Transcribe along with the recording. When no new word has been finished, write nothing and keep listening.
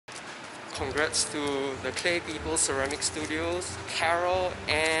congrats to the Clay People Ceramic Studios, Carol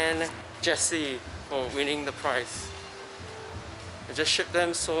and Jesse for winning the prize. I just shipped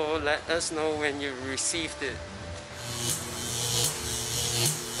them, so let us know when you received it.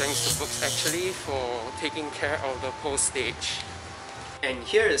 Thanks to Books Actually for taking care of the postage. And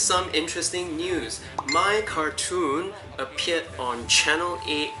here is some interesting news. My cartoon appeared on Channel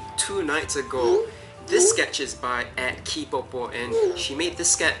 8 2 nights ago. This sketch is by @Kipopo, and she made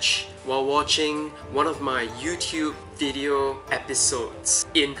this sketch while watching one of my YouTube video episodes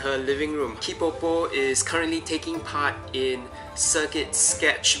in her living room. Kipopo is currently taking part in Circuit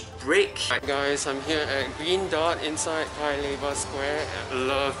Sketch Break. Alright guys, I'm here at Green Dot inside Paya Lebar Square. I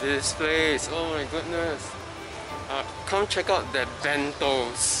love this place, oh my goodness. Come check out the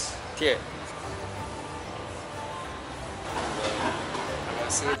bentos. Here. I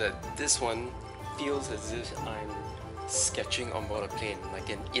must say that this one feels as if I'm sketching on board a plane, like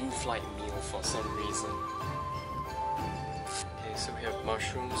an in-flight meal for some reason. Okay, so we have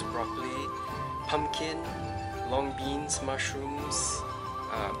mushrooms, broccoli, pumpkin, long beans, mushrooms,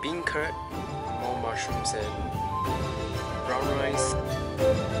 bean curd, more mushrooms and brown rice.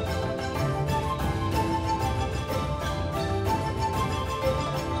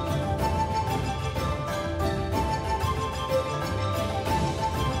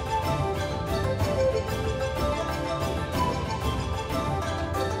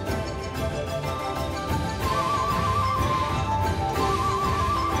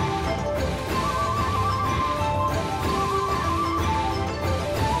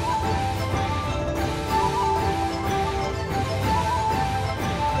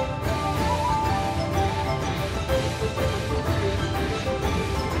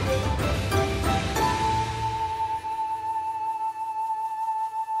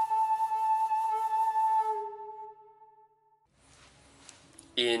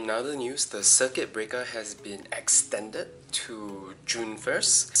 In other news, the circuit breaker has been extended to June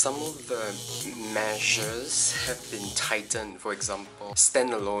 1st. Some of the measures have been tightened. For example,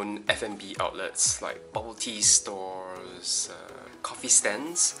 standalone F&B outlets like bubble tea stores, coffee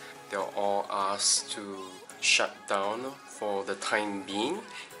stands, they're all asked to shut down for the time being,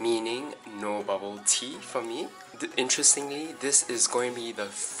 meaning no bubble tea for me. Interestingly, this is going to be the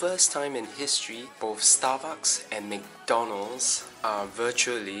first time in history both Starbucks and McDonald's are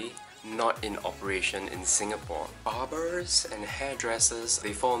virtually not in operation in Singapore. Barbers and hairdressers,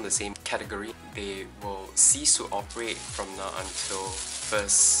 they fall in the same category. They will cease to operate from now until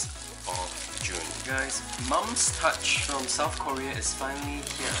 1st of June. Guys, Mum's Touch from South Korea is finally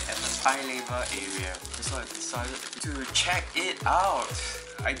here at the Paya Lebar area. So I decided to check it out.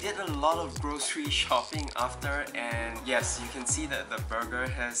 I did a lot of grocery shopping after, and yes, you can see that the burger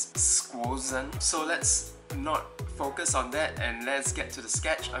has squozen. So let's not focus on that and let's get to the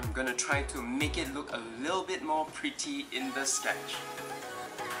sketch. I'm gonna try to make it look a little bit more pretty in the sketch.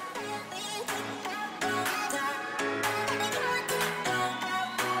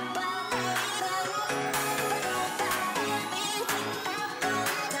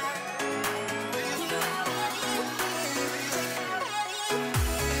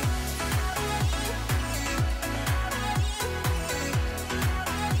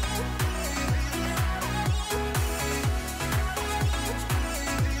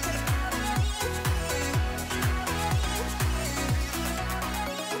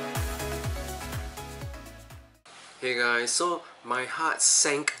 Hey guys, so my heart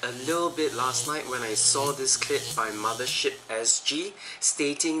sank a little bit last night when I saw this clip by Mothership SG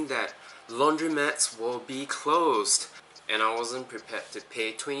stating that laundromats will be closed, and I wasn't prepared to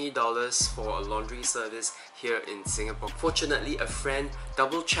pay $20 for a laundry service here in Singapore. Fortunately, a friend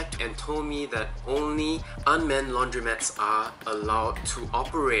double-checked and told me that only unmanned laundromats are allowed to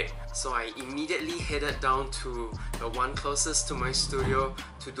operate. So I immediately headed down to the one closest to my studio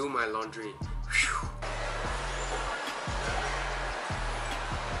to do my laundry. Whew.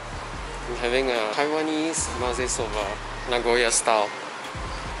 I'm having a Taiwanese maze soba, Nagoya style.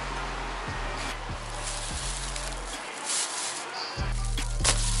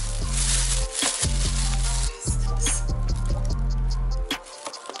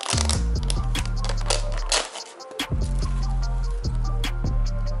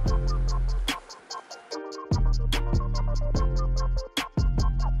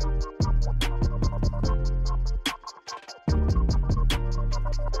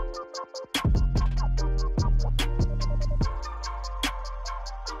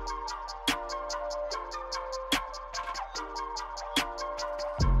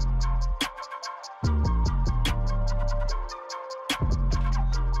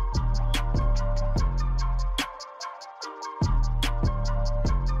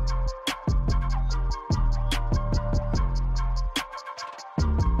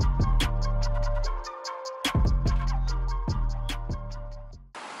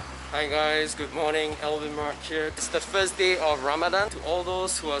 Hi guys, good morning, Alvin here. It's the first day of Ramadan. To all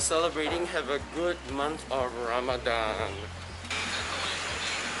those who are celebrating, have a good month of Ramadan.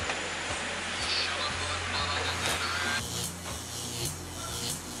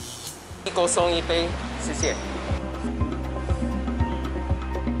 Go 送一杯，谢谢。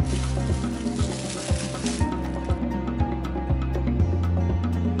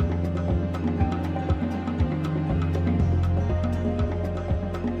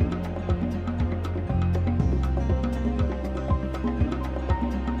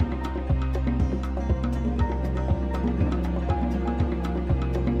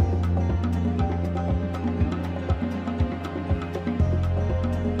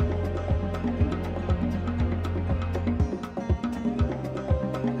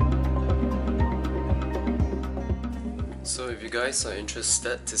So if you guys are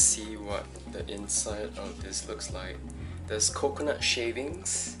interested to see what the inside of this looks like, there's coconut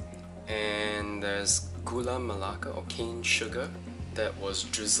shavings and there's gula melaka or cane sugar that was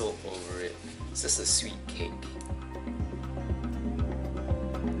drizzled over it. It's just a sweet cake.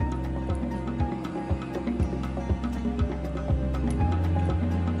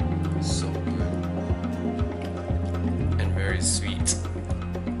 So good and very sweet.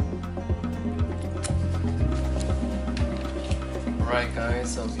 Alright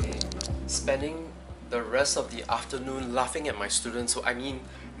guys, I'll be spending the rest of the afternoon laughing at my students, so I mean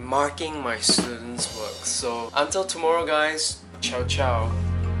marking my students' work. So until tomorrow guys, ciao ciao.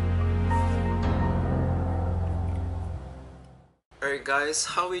 Alright guys,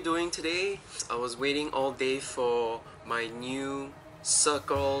 how are we doing today? I was waiting all day for my new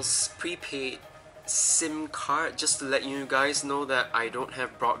Circles prepaid SIM card, just to let you guys know that I don't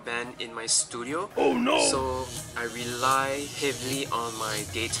have broadband in my studio. Oh no! So I rely heavily on my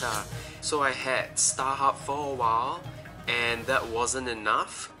data. So I had StarHub for a while and that wasn't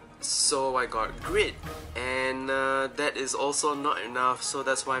enough. So I got Grid and that is also not enough. So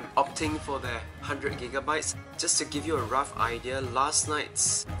that's why I'm opting for the 100 gigabytes. Just to give you a rough idea, last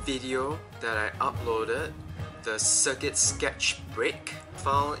night's video that I uploaded, the circuitsketchbreak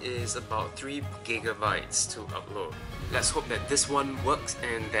file is about 3 gigabytes to upload. Let's hope that this one works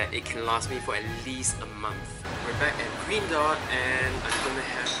and that it can last me for at least a month. We're back at Green Dot and I'm gonna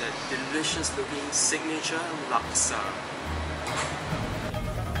have that delicious looking signature laksa.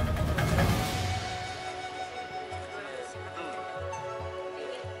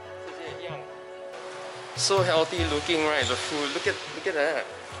 So healthy looking, right? The food. Look at that.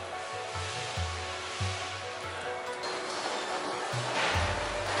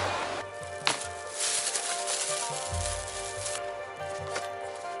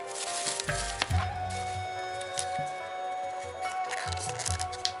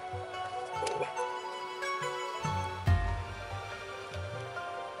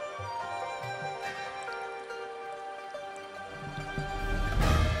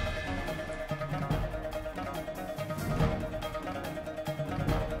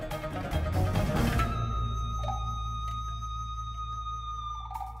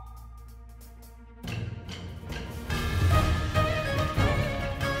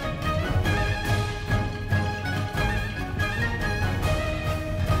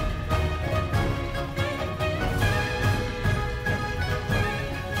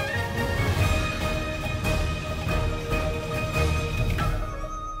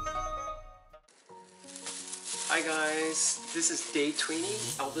 Hi guys, this is day 20,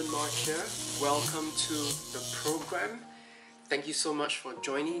 Alvin here. Welcome to the program. Thank you so much for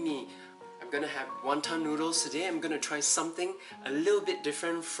joining me. I'm gonna have wonton noodles today. I'm gonna try something a little bit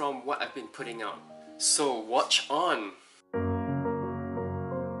different from what I've been putting out. So watch on!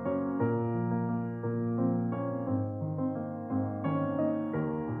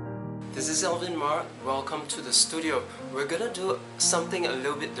 This is Alvin Mark. Welcome to the studio. We're gonna do something a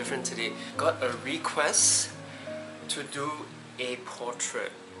little bit different today. Got a request to do a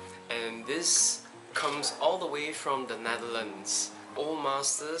portrait, and this comes all the way from the Netherlands. Old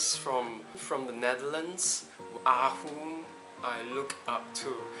masters from the Netherlands are whom I look up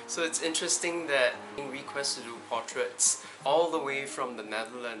to. So it's interesting that requests to do portraits all the way from the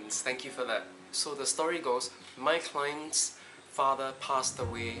Netherlands. Thank you for that. So the story goes, my client's father passed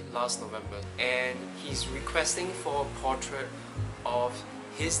away last November and he's requesting for a portrait of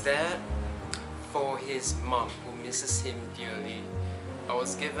his dad for his mom, who misses him dearly. I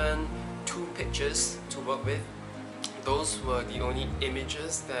was given 2 pictures to work with. Those were the only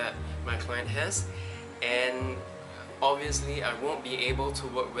images that my client has, and obviously I won't be able to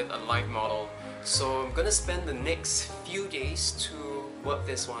work with a live model. So I'm gonna spend the next few days to work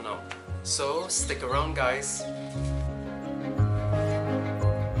this one out. So stick around guys.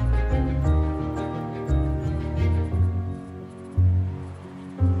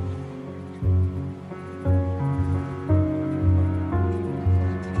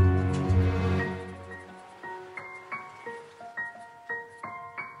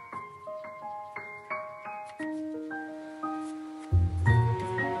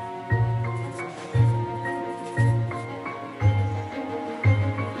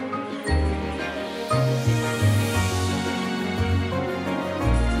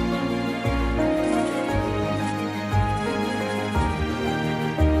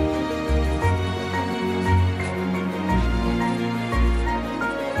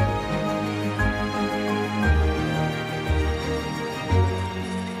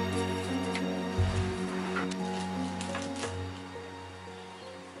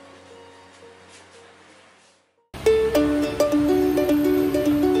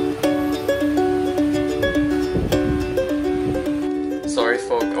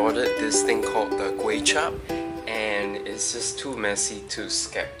 thing called the Gui Chap, and it's just too messy to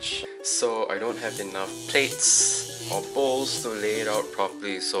sketch. So I don't have enough plates or bowls to lay it out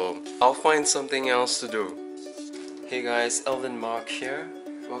properly, so I'll find something else to do. Hey guys, Alvin Mark here.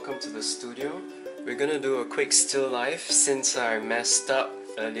 Welcome to the studio. We're gonna do a quick still life since I messed up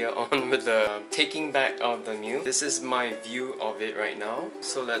earlier on with the taking back of the meal. This is my view of it right now.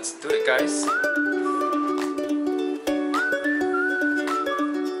 So let's do it, guys.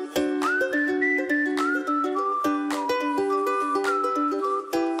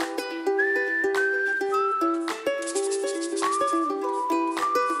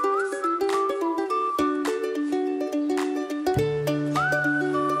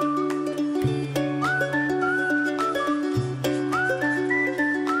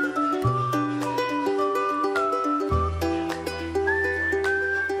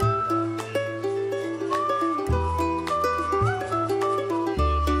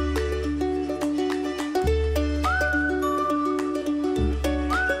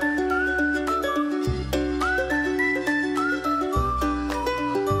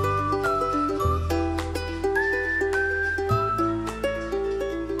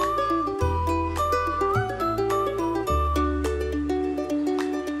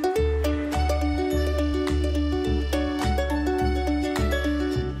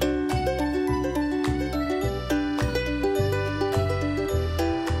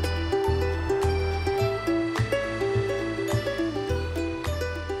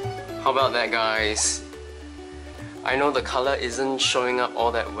 How about that, guys? I know the color isn't showing up all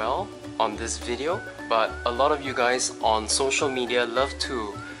that well on this video, but a lot of you guys on social media love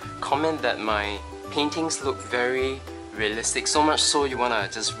to comment that my paintings look very realistic, so much so you wanna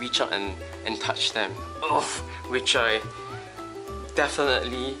just reach out and touch them. Ugh, which I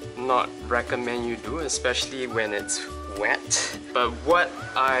definitely not recommend you do, especially when it's wet. But what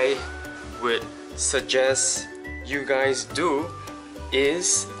I would suggest you guys do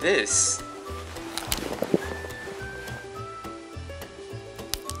is this.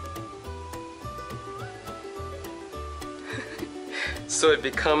 So it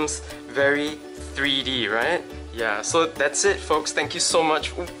becomes very 3D, right? Yeah, so that's it, folks. Thank you so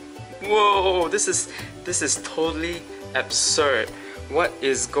much. Whoa, this is totally absurd. What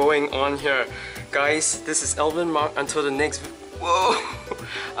is going on here? Guys, this is Alvin Mark. Until the next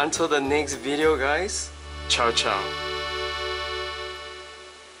until the next video, guys. Ciao ciao.